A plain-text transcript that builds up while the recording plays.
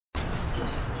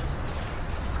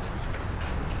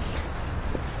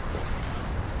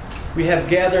We have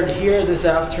gathered here this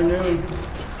afternoon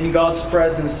in God's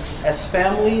presence as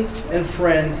family and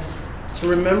friends to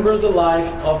remember the life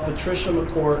of Patricia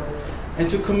McCourt and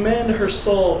to commend her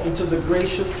soul into the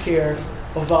gracious care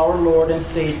of our Lord and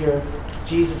Savior,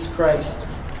 Jesus Christ.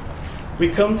 We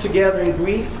come together in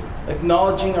grief,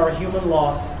 acknowledging our human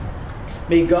loss.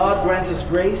 May God grant us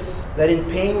grace that in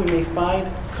pain we may find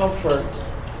comfort,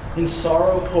 in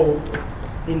sorrow, hope,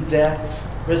 in death,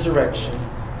 resurrection.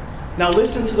 Now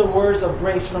listen to the words of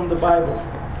grace from the Bible.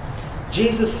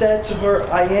 Jesus said to her,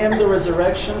 I am the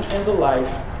resurrection and the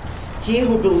life. He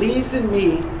who believes in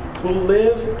me will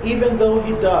live even though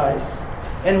he dies,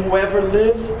 and whoever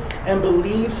lives and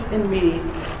believes in me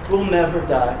will never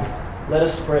die. Let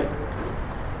us pray.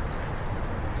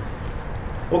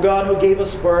 O God, who gave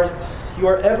us birth, you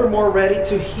are ever more ready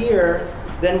to hear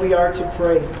than we are to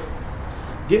pray.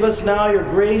 Give us now your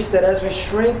grace that as we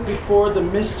shrink before the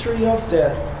mystery of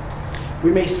death, we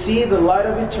may see the light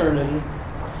of eternity.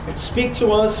 Speak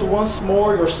to us once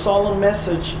more your solemn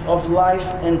message of life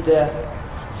and death.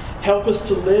 Help us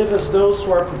to live as those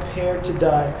who are prepared to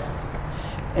die.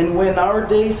 And when our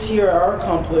days here are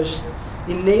accomplished,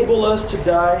 enable us to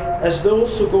die as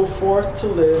those who go forth to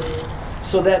live,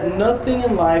 so that nothing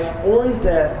in life or in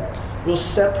death will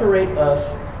separate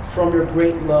us from your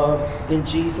great love in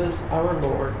Jesus our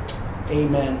Lord.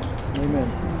 Amen. Amen.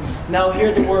 Now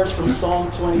hear the words from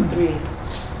Psalm 23.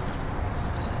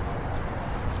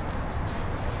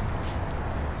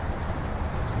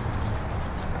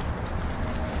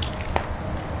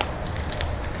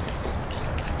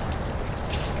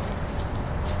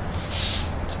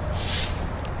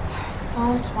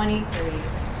 Psalm 23.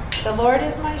 The Lord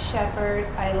is my shepherd,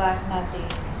 I lack nothing.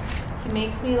 He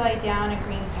makes me lie down in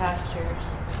green pastures.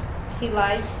 He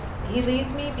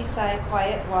leads me beside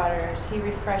quiet waters. He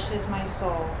refreshes my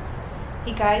soul.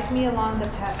 He guides me along the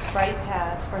bright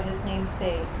paths for his name's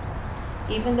sake.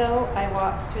 Even though I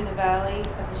walk through the valley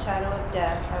of the shadow of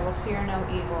death, I will fear no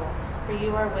evil, for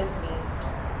you are with me.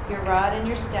 Your rod and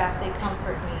your staff, they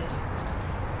comfort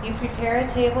me. You prepare a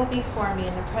table before me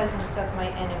in the presence of my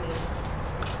enemies.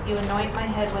 You anoint my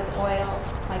head with oil,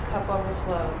 my cup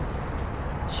overflows.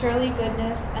 Surely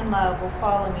goodness and love will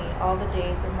follow me all the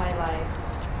days of my life,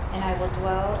 and I will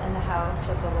dwell in the house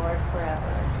of the Lord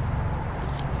forever.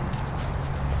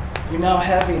 We now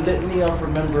have a litany of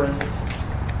remembrance.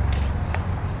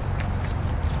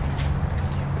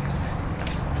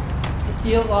 If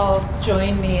you'll all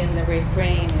join me in the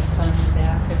refrain, it's on the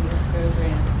back of your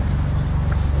program.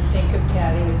 And think of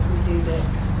Patty as we do this.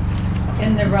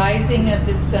 In the rising of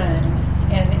the sun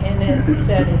and in its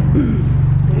setting,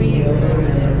 we will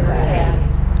remember Patty.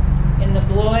 In the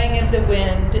blowing of the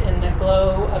wind and the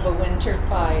glow of a winter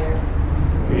fire,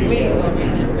 we will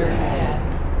remember Patty.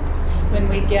 When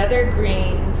we gather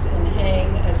greens and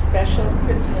hang a special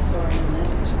Christmas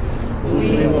ornament,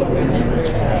 we will remember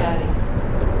Patty.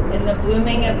 In the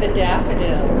blooming of the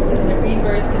daffodils and the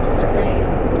rebirth of spring,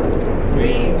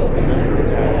 we will remember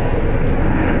Patty.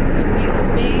 When we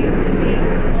see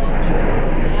small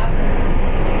children laughing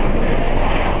and playing,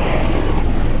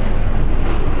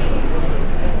 we will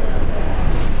remember Patty.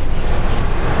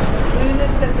 In the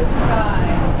blueness of the sky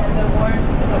and the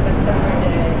warmth of a summer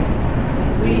day,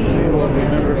 we will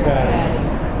remember Patty.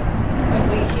 When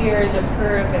we hear the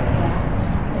purr of a cat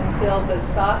and feel the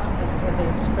softness of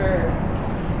its fur,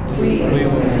 we will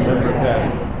remember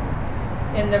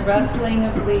Patty. In the rustling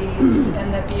of leaves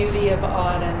and the beauty of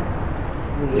autumn,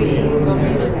 we will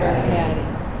remember Patty.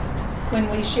 When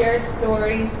we share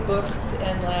stories, books,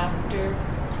 and laughter,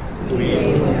 we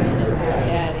will remember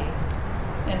Patty.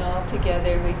 And all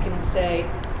together we can say,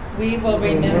 we will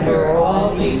remember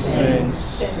all these things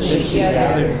since she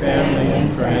gathered family and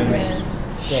friends,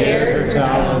 shared her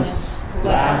talents,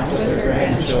 laughed with her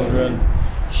grandchildren.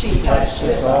 She touched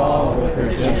us all with her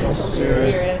gentle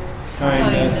spirit,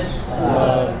 kindness,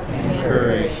 love, and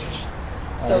courage.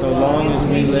 So long as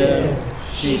we live,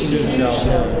 she too shall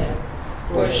live,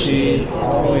 for she is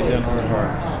always in our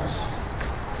hearts.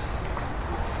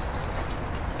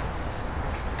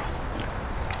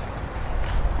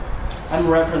 I'm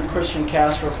Reverend Christian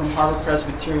Castro from Harvard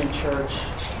Presbyterian Church,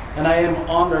 and I am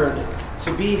honored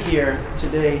to be here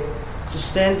today to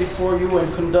stand before you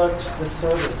and conduct the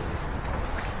service.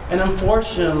 And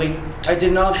unfortunately, I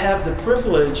did not have the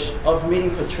privilege of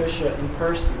meeting Patricia in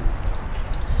person.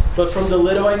 But from the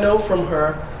little I know from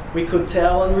her, we could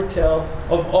tell and retell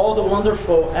of all the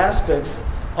wonderful aspects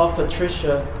of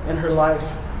Patricia and her life.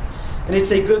 And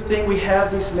it's a good thing we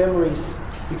have these memories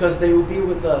because they will be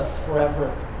with us forever.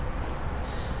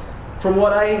 From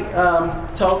what I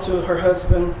talked to her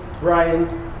husband, Ryan,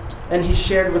 and he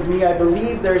shared with me, I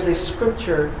believe there is a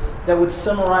scripture that would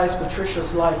summarize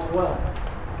Patricia's life well.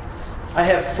 I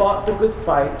have fought the good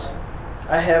fight.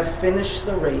 I have finished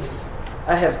the race.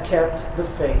 I have kept the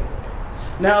faith.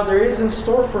 Now there is in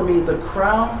store for me the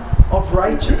crown of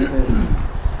righteousness,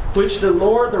 which the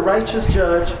Lord, the righteous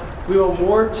judge, will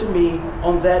award to me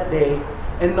on that day,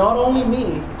 and not only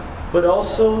me, but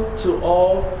also to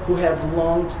all who have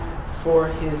longed for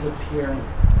his appearing.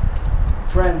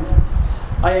 Friends,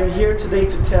 I am here today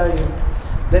to tell you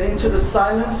that into the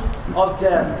silence of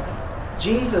death,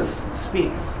 Jesus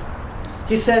speaks.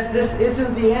 He says, this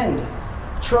isn't the end.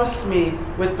 Trust me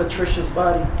with Patricia's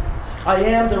body. I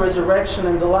am the resurrection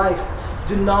and the life.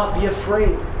 Do not be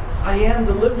afraid. I am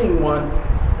the living one.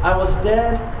 I was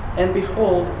dead, and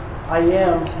behold, I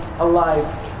am alive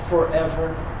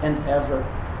forever and ever.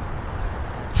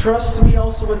 Trust me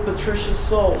also with Patricia's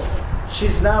soul.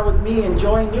 She's now with me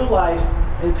enjoying new life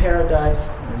in paradise.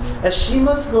 As she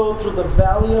must go through the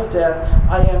valley of death,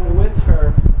 I am with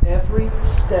her every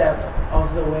step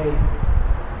of the way.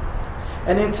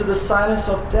 And into the silence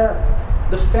of death,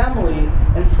 the family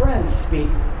and friends speak.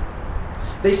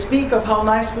 They speak of how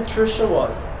nice Patricia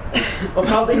was, of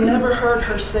how they never heard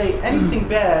her say anything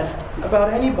bad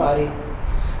about anybody.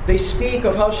 They speak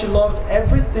of how she loved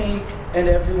everything and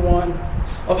everyone,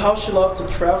 of how she loved to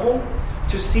travel,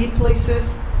 to see places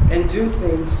and do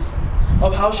things,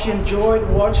 of how she enjoyed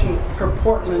watching her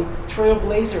Portland Trail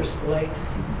Blazers play.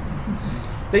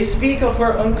 They speak of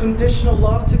her unconditional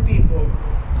love to people,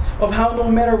 of how no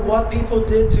matter what people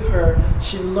did to her,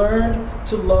 she learned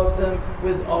to love them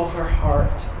with all her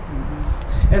heart.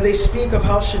 And they speak of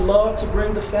how she loved to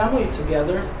bring the family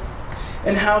together,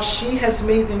 and how she has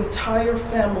made the entire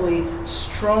family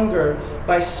stronger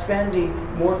by spending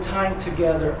more time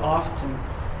together often.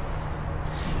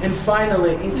 And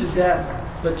finally, into death,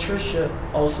 Patricia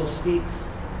also speaks.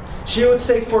 She would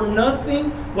say, for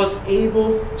nothing was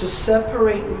able to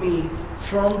separate me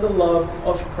from the love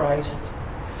of Christ.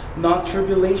 Not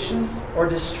tribulations or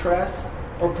distress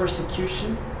or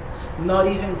persecution, not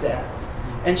even death.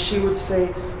 And she would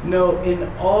say, no, in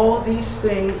all these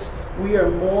things we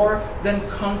are more than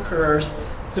conquerors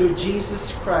through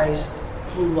Jesus Christ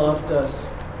who loved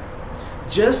us.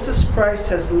 Just as Christ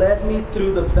has led me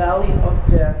through the valley of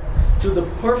death to the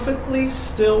perfectly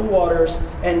still waters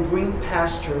and green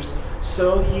pastures,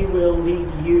 so he will lead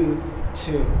you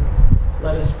too.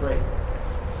 Let us pray.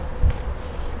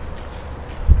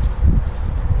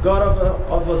 God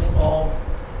of us all,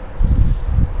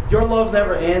 your love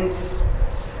never ends.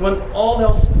 When all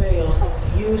else fails,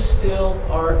 you still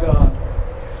are God.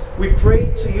 We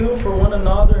pray to you for one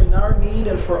another in our need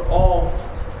and for all,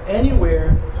 anywhere,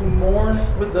 who mourn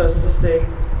with us this day.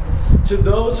 To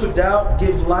those who doubt,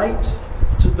 give light.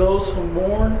 To those who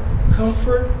mourn,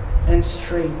 comfort and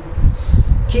strength.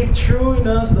 Keep true in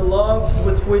us the love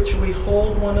with which we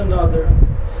hold one another,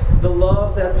 the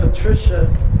love that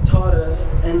Patricia taught us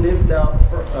and lived out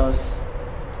for us.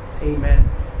 Amen.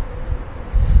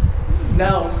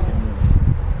 Now,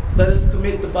 let us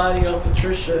commit the body of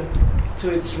Patricia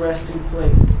to its resting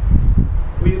place.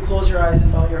 Will you close your eyes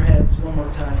and bow your heads one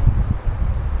more time?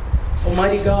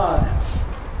 Almighty God,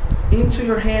 into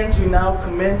your hands we now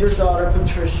commend your daughter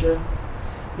Patricia.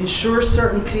 Ensure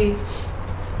certainty,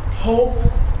 hope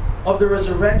of the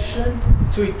resurrection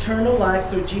to eternal life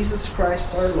through Jesus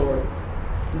Christ our Lord.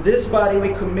 This body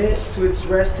we commit to its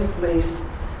resting place,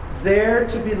 there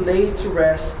to be laid to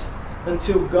rest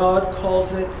until God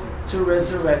calls it to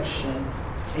resurrection.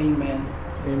 Amen.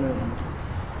 Amen.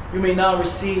 You may now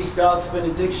receive God's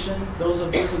benediction. Those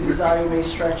of you who desire may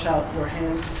stretch out your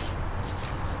hands.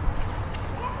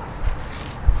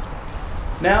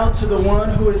 Now to the one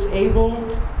who is able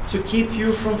to keep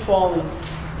you from falling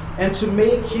and to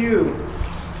make you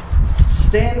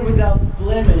stand without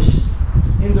blemish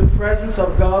in the presence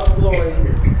of God's glory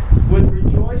with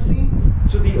rejoicing,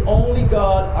 to the only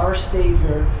God, our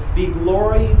Savior, be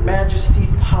glory, majesty,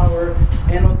 power,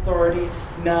 and authority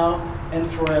now and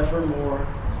forevermore.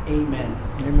 Amen.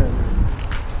 Amen.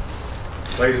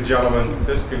 Ladies and gentlemen,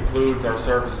 this concludes our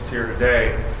services here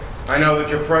today. I know that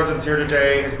your presence here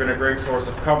today has been a great source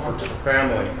of comfort to the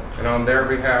family, and on their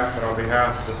behalf and on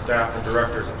behalf of the staff and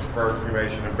directors of Deferred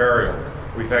Cremation and Burial,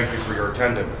 we thank you for your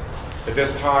attendance. At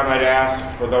this time, I'd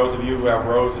ask for those of you who have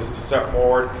roses to step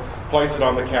forward, place it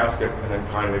on the casket, and then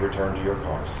kindly return to your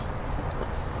cars.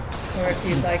 Or if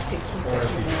you'd like to keep it,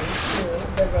 you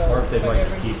may, the rose, Or if they'd like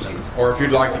to whatever you keep them. choose. Or if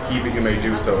you'd like to keep it, you may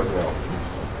do so as well.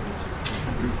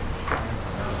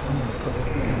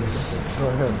 Go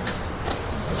ahead.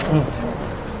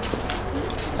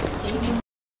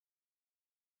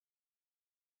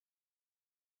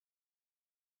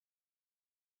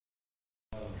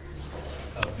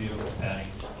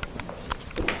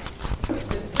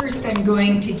 first I'm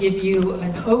going to give you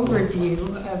an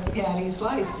overview of Patty's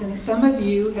life, since some of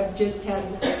you have just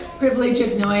had the privilege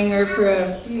of knowing her for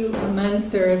a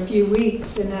month or a few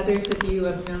weeks, and others of you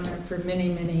have known her for many,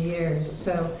 many years.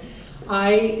 So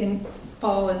I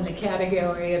fall in the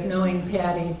category of knowing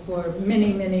Patti for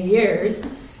many, many years.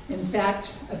 In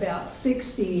fact, about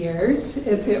 60 years,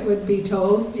 if it would be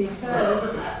told,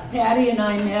 because Patti and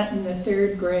I met in the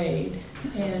 3rd grade.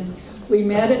 And we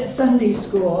met at Sunday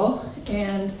school,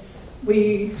 and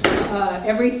we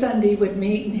every Sunday would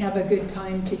meet and have a good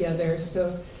time together.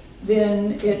 So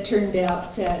then it turned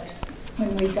out that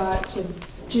when we got to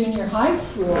junior high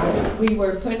school, we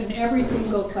were put in every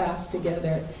single class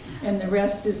together. And the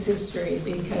rest is history,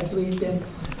 because we've been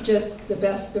just the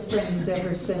best of friends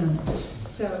ever since.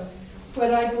 So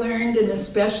what I've learned, and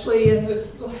especially in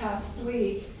this last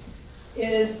week,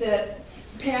 is that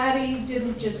Patti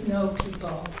didn't just know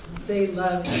people, they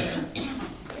loved her.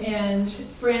 And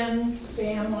friends,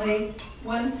 family,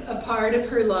 once a part of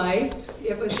her life,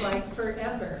 it was like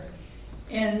forever.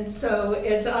 And so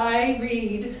as I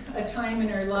read a time in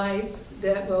her life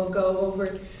that will go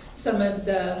over some of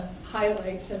the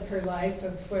highlights of her life,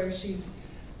 of where she's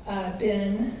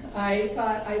been, I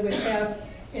thought I would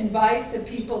invite the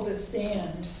people to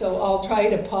stand. So I'll try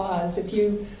to pause if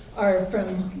you are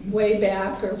from way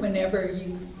back or whenever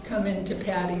you come into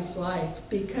Patti's life,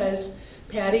 because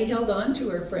Patti held on to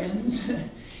her friends.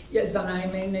 Yes,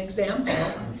 I'm an example.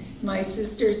 My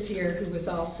sister's here, who was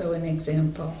also an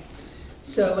example.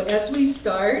 So as we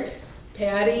start,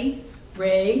 Patti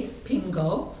Ray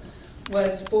Pingle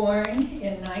was born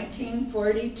in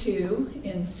 1942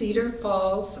 in Cedar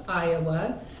Falls,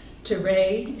 Iowa, to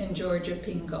Ray and Georgia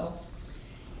Pingle.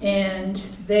 And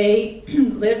they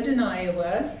lived in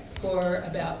Iowa for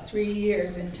about 3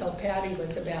 years until Patti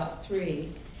was about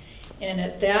 3. And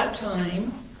at that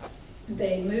time,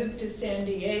 they moved to San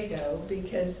Diego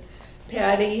because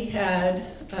Patti had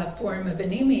a form of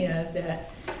anemia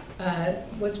that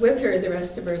was with her the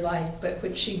rest of her life, but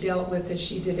which she dealt with as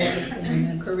she did everything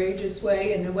in a courageous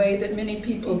way, in a way that many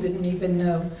people didn't even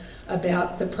know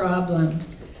about the problem.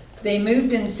 They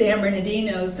moved in San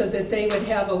Bernardino so that they would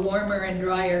have a warmer and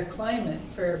drier climate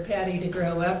for Patti to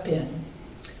grow up in.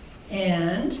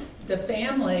 And the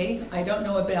family, I don't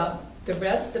know about the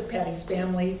rest of Patti's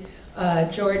family,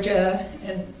 Georgia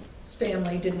and his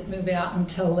family didn't move out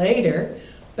until later,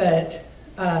 but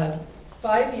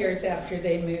 5 years after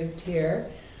they moved here,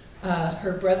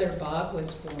 her brother Bob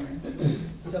was born.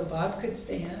 So Bob could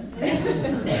stand.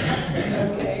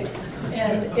 Okay.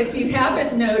 And if you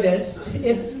haven't noticed,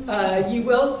 you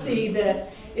will see that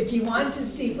if you want to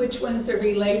see which ones are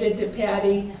related to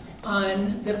Patti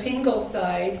on the Pingle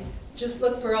side, just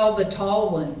look for all the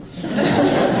tall ones.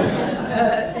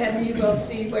 And you will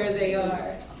see where they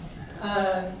are.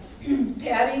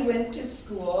 Patti went to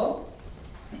school,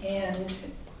 and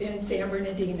in San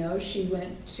Bernardino, she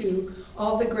went to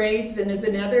all the grades, and as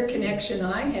another connection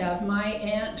I have, my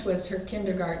aunt was her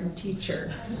kindergarten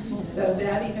teacher. So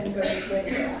that even goes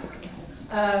way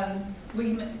back.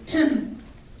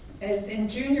 As in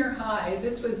junior high,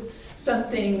 this was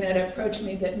something that approached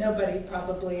me that nobody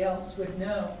probably else would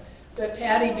know. But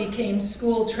Patti became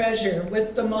school treasurer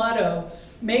with the motto,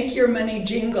 "Make your money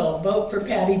jingle, vote for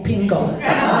Patti Pingle."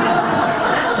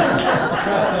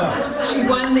 She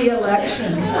won the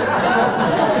election.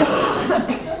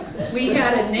 We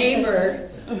had a neighbor,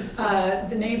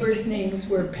 the neighbors' names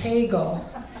were Pagel,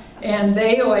 and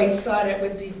they always thought it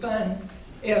would be fun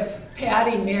if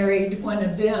Patti married one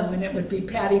of them, and it would be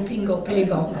Patti Pingle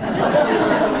Pagel. They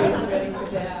were always ready for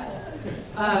that.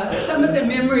 Some of the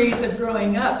memories of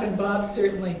growing up, and Bob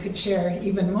certainly could share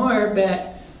even more,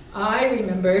 but I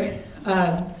remember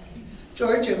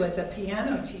Georgia was a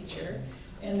piano teacher,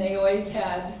 and they always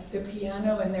had the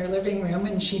piano in their living room,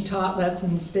 and she taught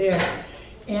lessons there.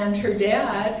 And her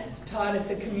dad taught at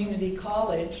the community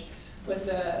college, was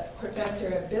a professor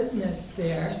of business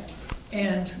there,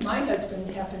 and my husband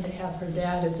happened to have her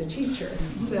dad as a teacher.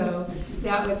 So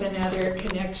that was another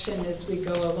connection as we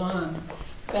go along.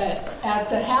 But at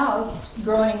the house,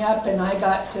 growing up, and I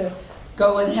got to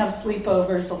go and have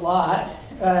sleepovers a lot,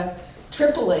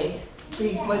 Tripoli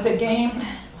was a game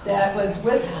that was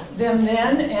with them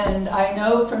then, and I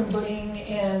know from being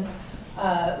in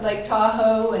Lake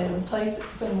Tahoe and places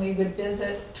when we would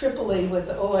visit, Tripoli was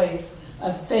always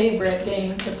a favorite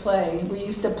game to play. We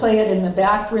used to play it in the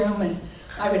back room, and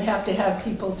I would have to have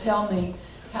people tell me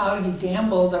how you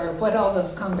gambled or what all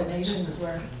those combinations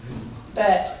were.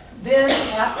 But then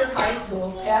after high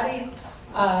school, Patti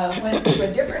went to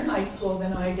a different high school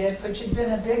than I did, which had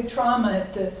been a big trauma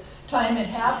at the time it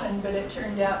happened, but it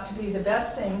turned out to be the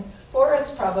best thing for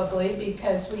us probably,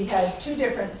 because we had two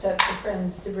different sets of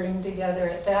friends to bring together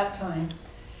at that time.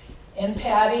 And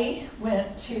Patti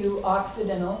went to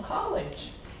Occidental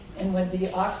College. And would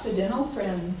the Occidental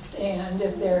friends stand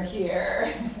if they're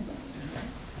here?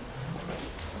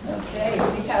 Okay,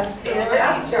 we have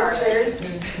sorority sisters.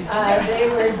 They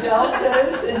were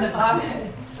Deltas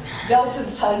and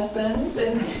Delta's husbands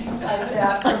and things like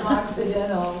that from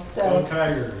Occidental. So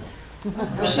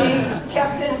she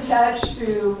kept in touch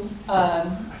through,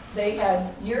 they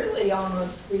had yearly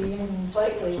almost reunions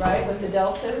lately, right, with the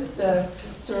Deltas, the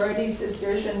sorority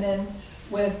sisters, and then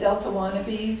with Delta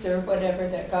wannabes or whatever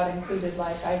that got included,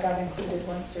 like I got included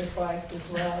once or twice as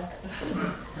well.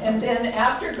 And then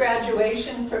after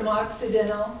graduation from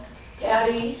Occidental,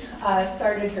 Patti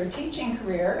started her teaching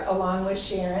career along with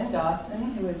Sharon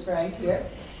Dawson, who is right here.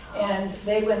 And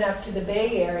they went up to the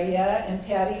Bay Area, and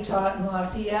Patti taught in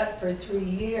Lafayette for 3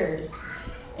 years.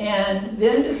 And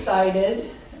then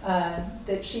decided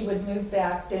that she would move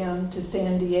back down to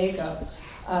San Diego,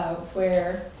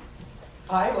 where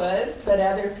I was, but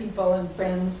other people and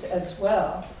friends as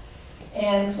well.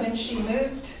 And when she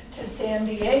moved to San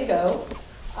Diego,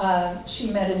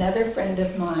 she met another friend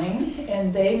of mine,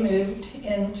 and they moved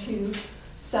into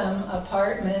some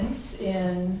apartments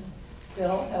in,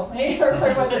 Bill, help me, or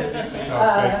where was it?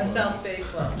 South Bay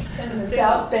Club. In the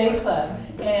South Bay Club.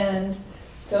 And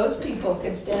those people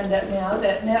could stand up now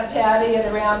that met Patti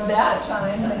at around that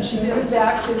time when she moved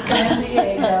back to San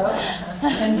Diego.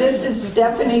 And this is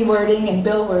Stephanie Wording and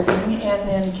Bill Wording, and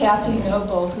then Kathy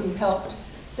Noble, who helped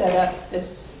set up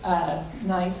this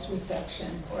nice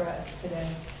reception for us today.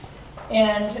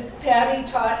 And Patti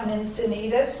taught in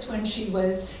Encinitas when she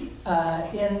was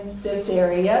in this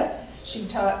area. She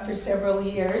taught for several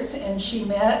years, and she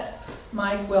met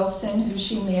Mike Wilson, who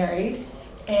she married,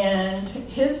 and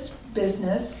his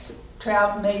business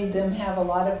made them have a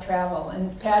lot of travel.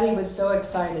 And Patti was so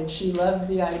excited. She loved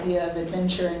the idea of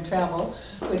adventure and travel,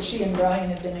 which she and Brian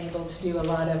have been able to do a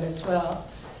lot of as well.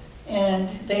 And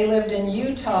they lived in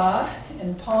Utah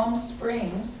and Palm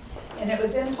Springs. And it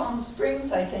was in Palm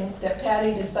Springs, I think, that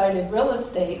Patti decided real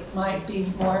estate might be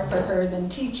more for her than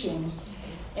teaching.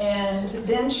 And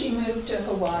then she moved to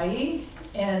Hawaii,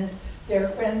 and there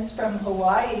are friends from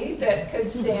Hawaii that could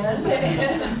stand.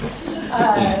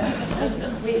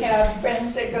 We have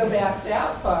friends that go back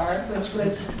that far, which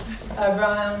was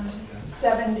around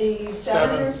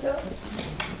 77 or so?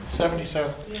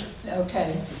 77.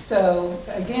 Okay, so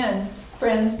again,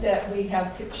 friends that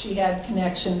she had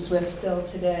connections with still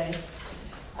today.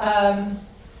 And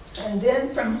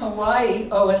then from Hawaii,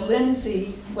 and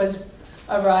Lindsay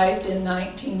arrived in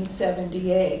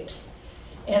 1978.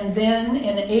 And then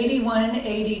in 81,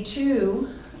 82,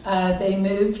 they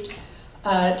moved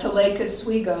to Lake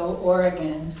Oswego,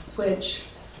 Oregon, which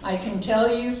I can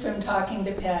tell you from talking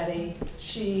to Patti,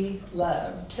 she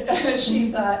loved.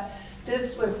 She thought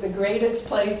this was the greatest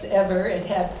place ever. It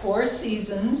had 4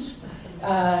 seasons.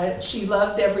 She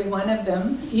loved every one of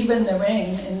them, even the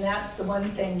rain, and that's the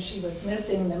one thing she was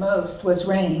missing the most was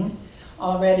rain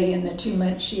already in the 2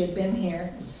 months she had been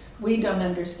here. We don't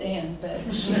understand, but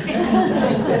she seemed to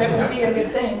think that it would be a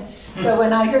good thing. So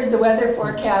when I heard the weather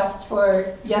forecast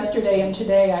for yesterday and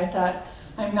today, I thought,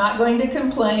 I'm not going to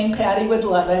complain. Patti would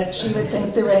love it. She would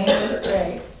think the rain was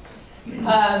great.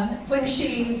 When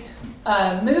she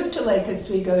moved to Lake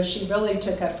Oswego, she really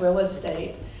took up real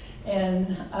estate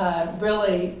and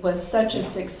really was such a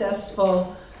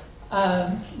successful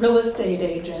real estate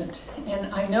agent.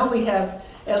 And I know we have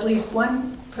at least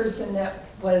one person that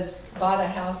bought a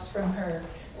house from her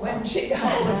when she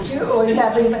got 2. We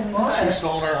have even more. She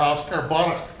sold her house, or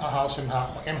bought a house in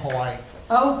Hawaii.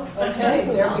 Oh, okay,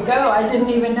 there we go. I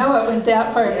didn't even know it went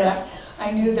that far back.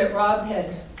 I knew that Rob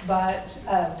had bought,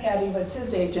 Patti was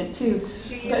his agent too.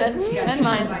 And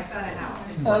mine. My son a house.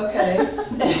 Okay.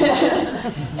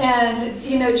 And,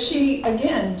 you know, she,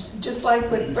 again, just like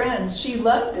with friends, she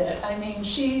loved it. I mean,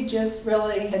 she just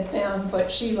really had found what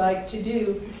she liked to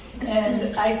do.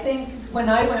 And I think when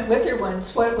I went with her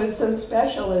once, what was so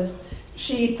special is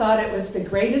she thought it was the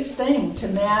greatest thing to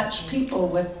match people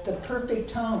with the perfect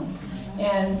home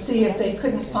and see if they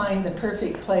couldn't find the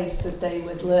perfect place that they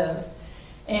would live.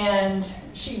 And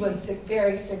she was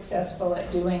very successful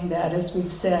at doing that, as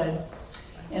we've said.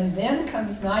 And then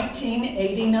comes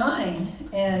 1989,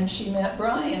 and she met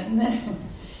Brian.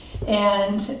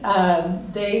 And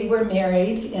they were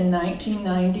married in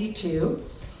 1992.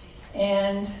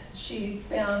 And she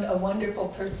found a wonderful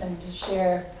person to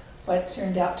share what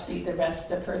turned out to be the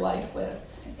rest of her life with.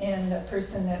 And a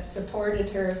person that supported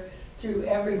her through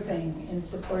everything and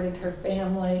supported her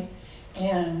family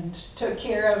and took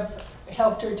care of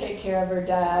helped her take care of her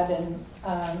dad and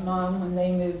mom when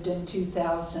they moved in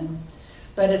 2000.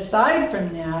 But aside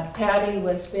from that, Patti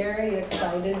was very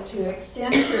excited to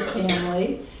extend her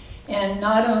family and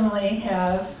not only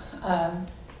have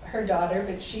her daughter,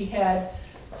 but she had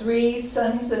 3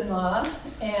 sons-in-law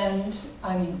and,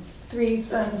 3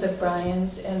 sons of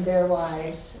Brian's and their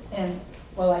wives. And,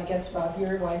 well, I guess, Rob,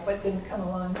 your wife didn't come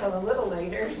along till a little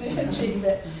later, did she?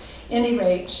 But at any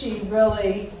rate, she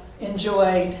really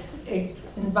enjoyed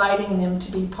inviting them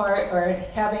to be part or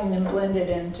having them blended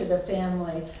into the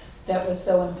family that was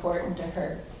so important to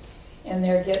her and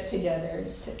their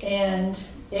get-togethers. And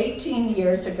 18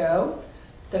 years ago,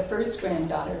 the first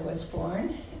granddaughter was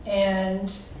born,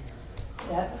 and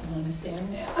that you want to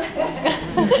stand now.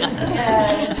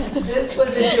 And this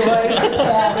was a joy to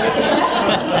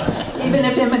Patti, even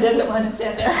if Emma doesn't want to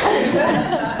stand there.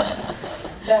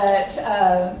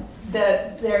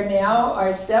 But there now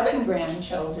are 7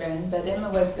 grandchildren, but Emma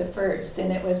was the first,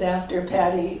 and it was after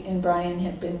Patti and Brian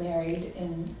had been married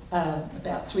in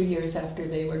about 3 years after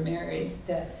they were married.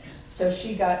 So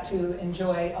she got to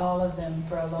enjoy all of them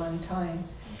for a long time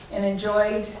and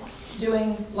enjoyed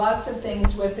doing lots of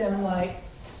things with them, like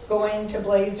going to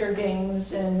Blazer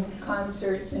games and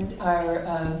concerts and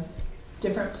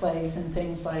different plays and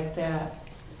things like that.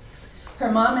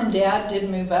 Her mom and dad did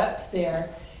move up there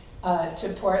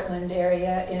to Portland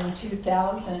area in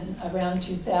 2000, around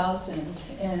 2000.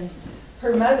 And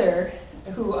her mother,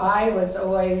 who I was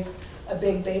always a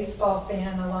big baseball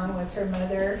fan along with her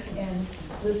mother, and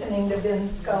listening to Vin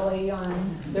Scully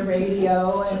on the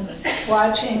radio and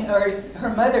watching, or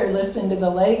her mother listened to the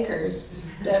Lakers,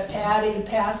 but Patti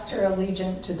passed her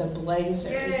allegiance to the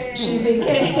Blazers. Yay. She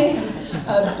became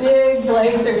a big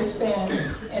Blazers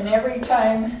fan, and every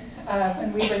time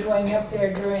when we were going up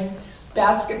there during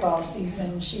basketball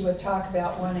season, she would talk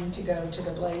about wanting to go to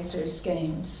the Blazers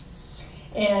games.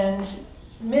 And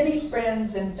many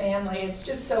friends and family, it's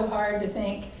just so hard to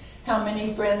think how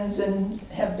many friends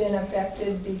have been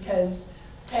affected, because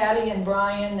Patti and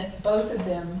Brian, both of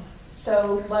them,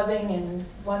 so loving and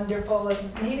wonderful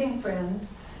of meeting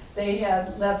friends. They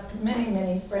had left many,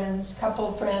 many friends,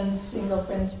 couple friends, single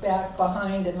friends back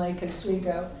behind in Lake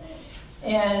Oswego.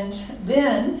 And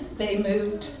then they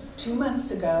moved 2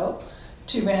 months ago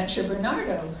to Rancho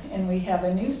Bernardo, and we have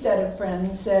a new set of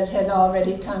friends that had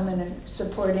already come and are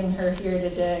supporting her here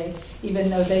today, even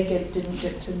though they didn't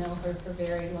get to know her for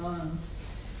very long.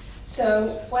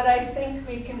 So what I think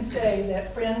we can say,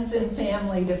 that friends and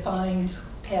family defined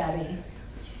Patti,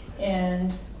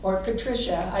 or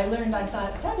Patricia. I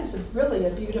thought, that is really a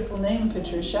beautiful name,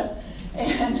 Patricia.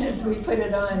 And as we put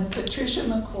it on, Patricia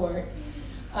McCourt,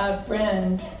 a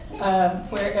friend,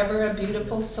 wherever a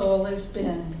beautiful soul has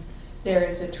been, there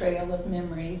is a trail of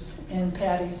memories, and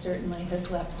Patti certainly has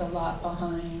left a lot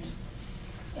behind.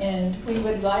 And we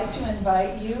would like to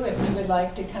invite you, if you would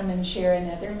like to come and share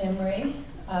another memory,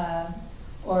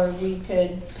 or we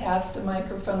could pass the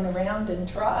microphone around and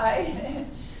try.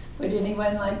 Would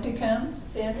anyone like to come?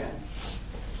 Sandra,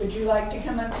 would you like to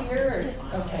come up here?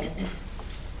 Or? Okay.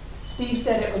 Steve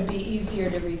said it would be easier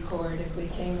to record if we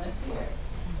came up here.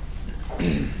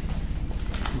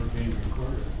 We're being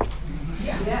recorded.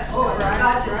 Yeah. Oh, I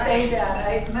forgot to say that.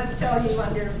 I must tell you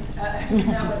isn't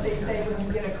that what they say when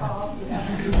you get a call?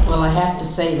 Yeah. Well, I have to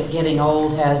say that getting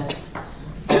old has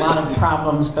a lot of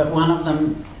problems, but one of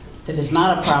them that is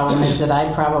not a problem is that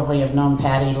I probably have known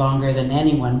Patti longer than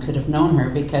anyone could have known her,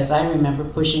 because I remember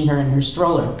pushing her in her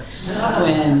stroller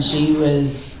when she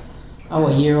was,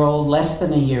 a year old, less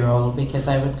than a year old, because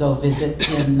I would go visit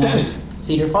in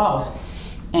Cedar Falls.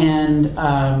 And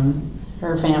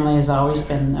her family has always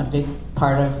been a big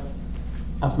part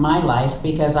of my life,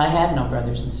 because I had no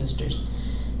brothers and sisters.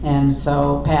 And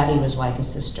so Patti was like a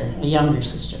sister, a younger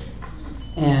sister.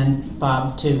 And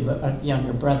Bob too, a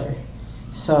younger brother.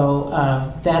 So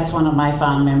that's one of my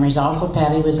fond memories. Also,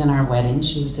 Patti was in our wedding.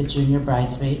 She was a junior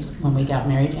bridesmaid when we got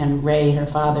married, and Ray, her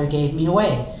father, gave me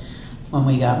away when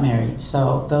we got married.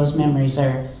 So those memories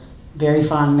are very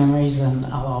fond memories, and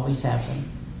I'll always have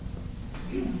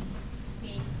them.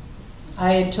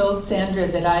 I had told Sandra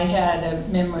that I had a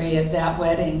memory of that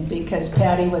wedding, because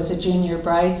Patti was a junior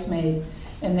bridesmaid,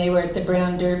 and they were at the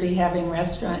Brown Derby having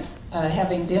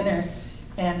dinner,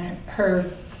 and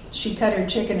she cut her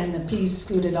chicken and the peas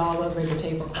scooted all over the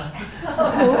tablecloth.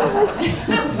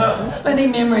 Funny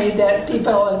memory that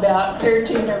people about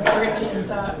 13 or 14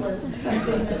 thought was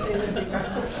something that they would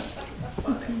remember.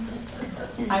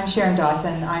 I'm Sharon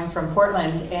Dawson. I'm from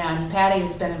Portland, and Patti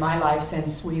has been in my life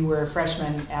since we were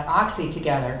freshmen at Oxy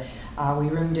together. We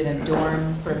roomed in a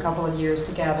dorm for a couple of years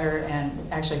together, and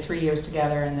actually 3 years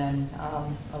together, and then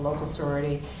a local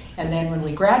sorority. And then when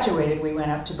we graduated, we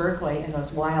went up to Berkeley in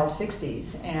those wild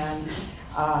 60s. And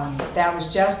that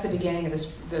was just the beginning of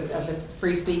the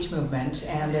free speech movement,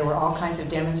 and there were all kinds of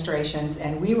demonstrations.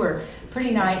 And we were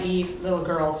pretty naive little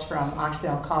girls from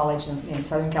Oxdale College in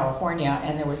Southern California,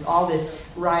 and there was all this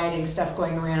rioting stuff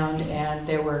going around, and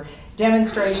there were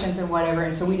demonstrations and whatever.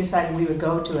 And so we decided we would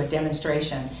go to a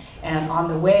demonstration. And on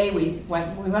the way, we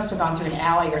must have gone through an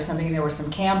alley or something, and there were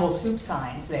some Campbell soup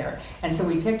signs there. And so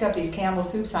we picked up these Campbell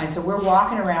soup signs. So we're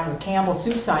walking around with Campbell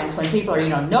soup signs when people are,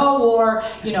 no war,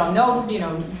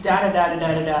 no,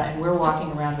 da-da-da-da-da-da-da, and we're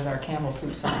walking around with our Campbell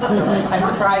soup signs. So I'm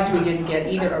surprised we didn't get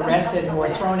either arrested or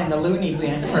thrown in the loony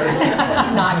bin for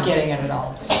not getting it at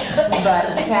all. But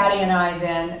Patti and I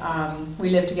then, we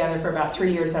lived together for about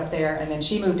 3 years up there, and then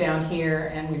she moved down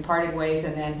here, and we parted ways,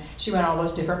 and then she went all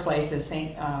those different places,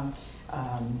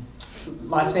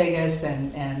 Las Vegas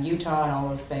and Utah and all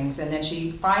those things. And then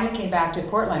she finally came back to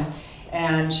Portland,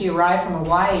 and she arrived from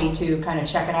Hawaii to kind of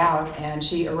check it out. And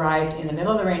she arrived in the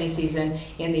middle of the rainy season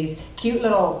in these cute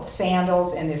little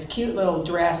sandals and this cute little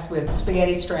dress with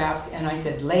spaghetti straps. And I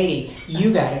said, "Lady,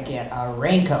 you got to get a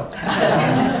raincoat."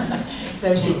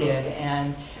 So she did,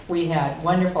 and we had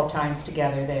wonderful times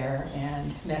together there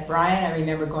and met Brian. I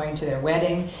remember going to their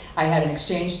wedding. I had an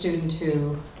exchange student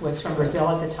who was from Brazil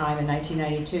at the time in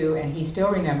 1992, and he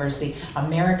still remembers the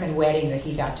American wedding that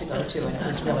he got to go to, and it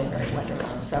was really very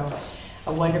wonderful. So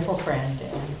a wonderful friend,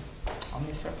 and I'll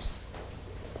miss her.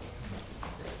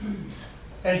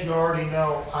 As you already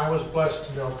know, I was blessed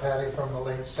to know Patti from the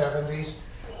late 70s.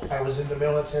 I was in the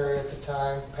military at the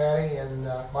time. Patti and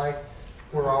Mike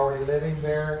were already living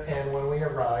there, and when we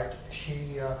arrived,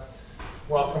 she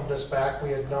welcomed us back. We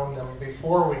had known them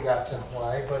before we got to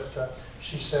Hawaii, but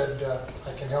she said,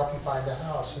 "I can help you find a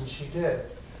house," and she did.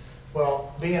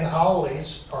 Well, being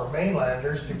Howleys, or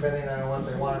mainlanders, depending on what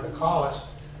they wanted to call us,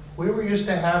 we were used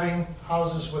to having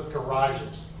houses with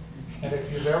garages. And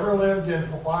if you've ever lived in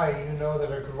Hawaii, you know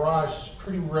that a garage is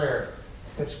pretty rare.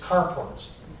 It's carports.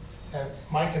 And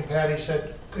Mike and Patti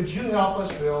said, "Could you help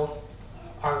us build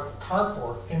our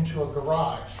carport into a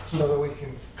garage so that we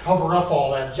can cover up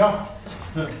all that junk?"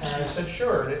 And I said,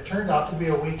 "Sure." And it turned out to be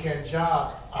a weekend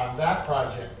job on that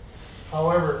project.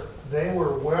 However, they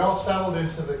were well settled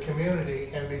into the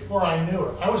community, and before I knew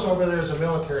it, I was over there as a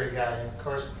military guy, and of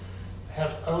course,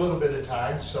 had a little bit of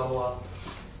time, so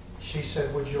she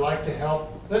said, "Would you like to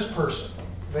help this person?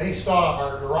 They saw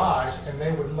our garage, and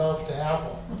they would love to have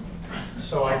one."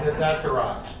 So I did that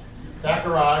garage. That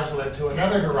garage led to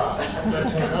another garage, led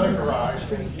to another garage,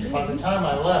 and by the time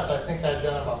I left, I think I'd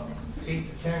done about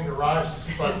 8 to 10 garages,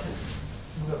 but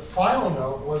the final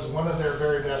note was one of their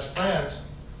very best friends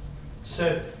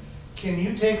said, "Can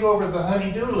you take over the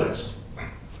honey-do list?"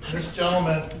 This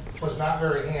gentleman was not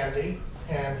very handy,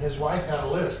 and his wife had a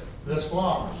list this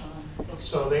long.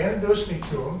 So they introduced me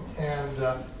to him, and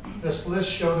this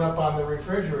list showed up on the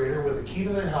refrigerator with a key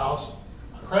to their house,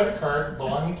 a credit card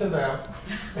belonging to them,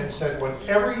 and said,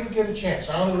 "Whenever you get a chance,"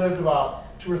 I only lived about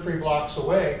 2 or 3 blocks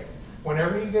away,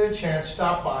 "whenever you get a chance,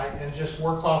 stop by and just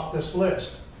work off this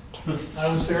list." I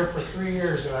was there for 3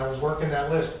 years, and I was working that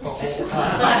list the whole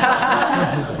time.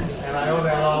 And I owe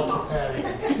that all to Patti.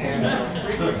 And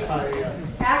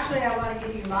actually, I want to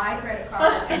give you my credit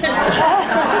card. And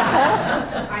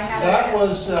I have that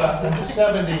was in the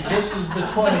 70s. This is the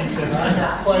 20s, and I'm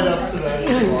not quite up to that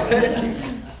anymore.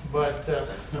 But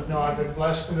no, I've been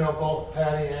blessed to know both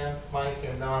Patti and Mike,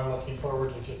 and now I'm looking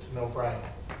forward to get to know Brian.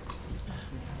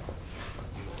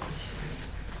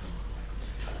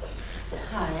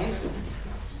 Hi,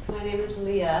 my name is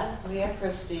Leah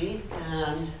Christie,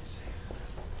 and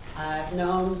I've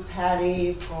known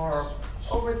Patti for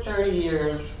over 30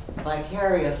 years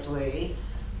vicariously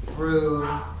through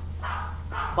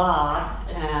Bob,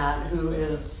 and who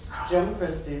is Jim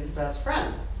Christie's best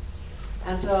friend.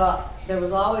 And so there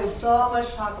was always so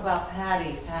much talk about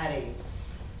Patti.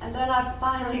 And then I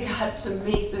finally got to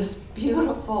meet this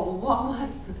beautiful woman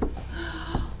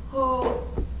who,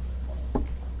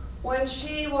 when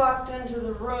she walked into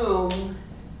the room,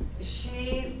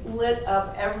 she lit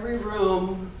up every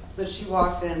room that she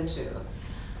walked into.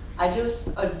 I just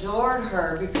adored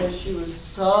her because she was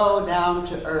so down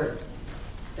to earth.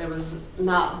 There was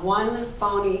not one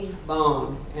phony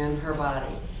bone in her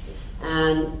body.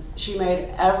 And she made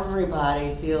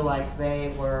everybody feel like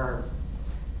they were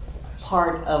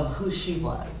part of who she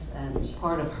was and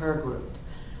part of her group.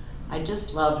 I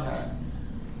just loved her.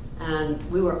 And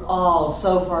we were all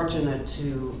so fortunate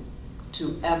to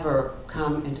ever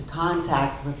come into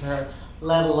contact with her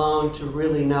let alone to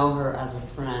really know her as a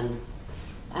friend.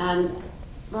 And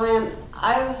Brian,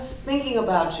 I was thinking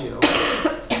about you,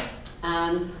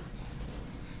 and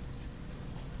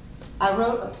I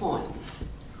wrote a poem,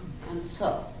 and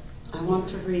so I want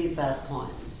to read that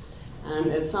poem. And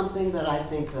it's something that I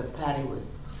think that Patti would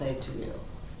say to you.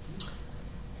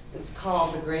 It's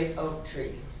called The Great Oak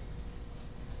Tree.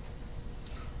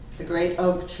 The great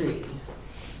oak tree.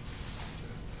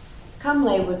 Come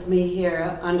lay with me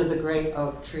here under the great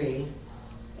oak tree,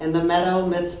 in the meadow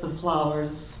midst the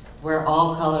flowers, where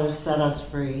all colors set us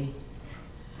free.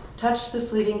 Touch the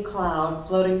fleeting cloud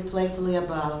floating playfully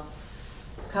above.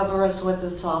 Cover us with the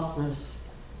softness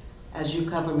as you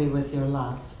cover me with your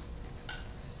love.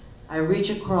 I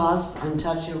reach across and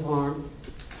touch your warmth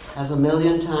as a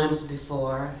million times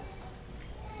before.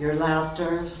 Your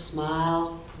laughter,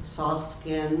 smile, soft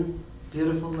skin,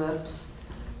 beautiful lips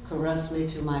caress me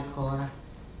to my core.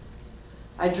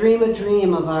 I dream a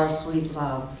dream of our sweet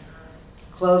love,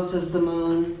 close as the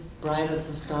moon, bright as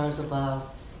the stars above.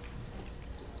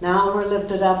 Now we're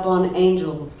lifted up on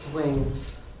angel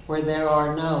wings, where there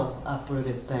are no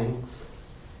uprooted things.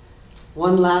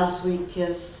 One last sweet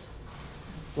kiss,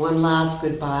 one last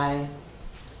goodbye.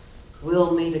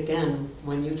 We'll meet again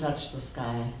when you touch the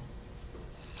sky.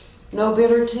 No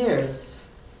bitter tears,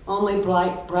 only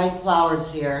bright flowers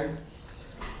here,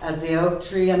 as the oak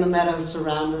tree and the meadows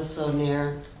surround us so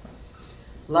near.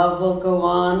 Love will go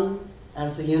on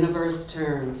as the universe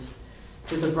turns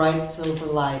to the bright silver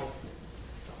light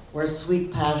where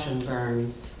sweet passion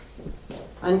burns.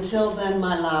 Until then,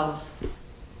 my love,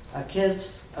 a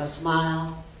kiss, a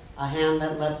smile, a hand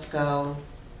that lets go,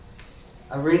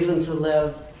 a reason to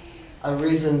live, a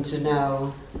reason to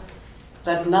know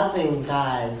that nothing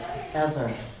dies,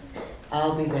 ever.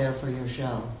 I'll be there for your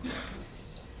show.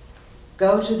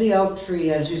 Go to the oak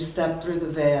tree as you step through the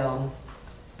veil.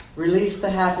 Release the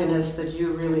happiness that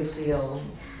you really feel.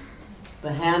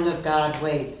 The hand of God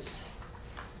waits.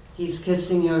 He's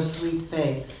kissing your sweet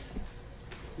face.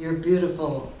 You're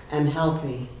beautiful and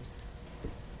healthy.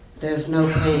 There's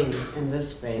no pain in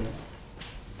this space.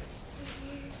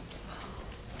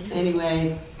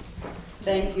 Anyway,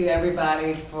 thank you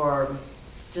everybody for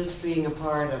just being a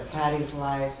part of Patti's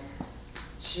life.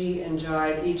 She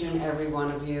enjoyed each and every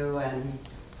one of you and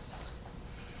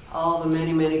all the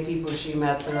many, many people she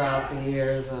met throughout the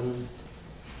years. And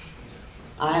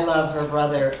I love her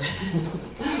brother,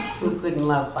 who couldn't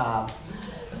love Bob.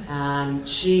 And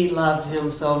she loved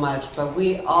him so much, but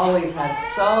we always had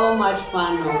so much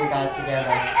fun when we got together.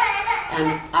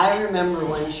 And I remember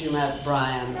when she met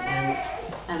Brian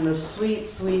and the sweet,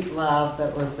 sweet love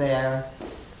that was there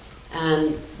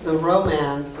and the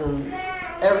romance and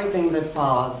everything that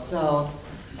followed. So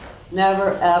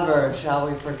never, ever shall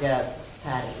we forget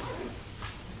Patti.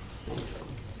 Thank you.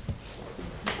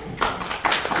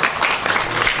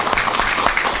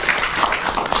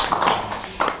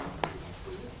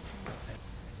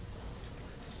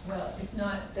 Well, if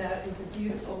not, that is a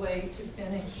beautiful way to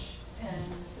finish, and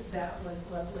that was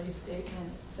a lovely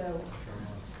statement. So,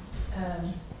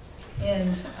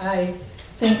 and I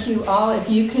thank you all. If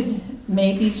you could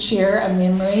maybe share a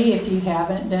memory, if you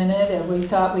haven't done it, and we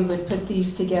thought we would put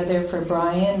these together for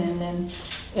Brian, and then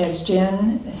as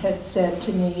Jen had said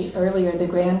to me earlier, the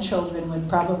grandchildren would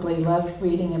probably love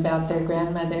reading about their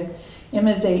grandmother.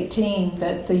 Emma's 18,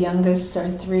 but the youngest are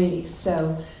 3,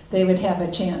 so they would have a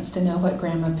chance to know what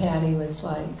Grandma Patti was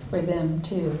like for them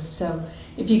too. So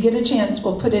if you get a chance,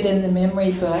 we'll put it in the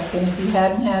memory book, and if you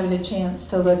hadn't had a chance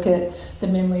to look at the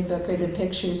memory book or the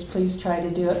pictures, please try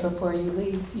to do it before you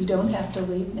leave. You don't have to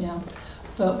leave now,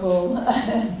 but we'll,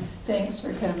 thanks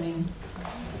for coming. I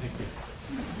think it's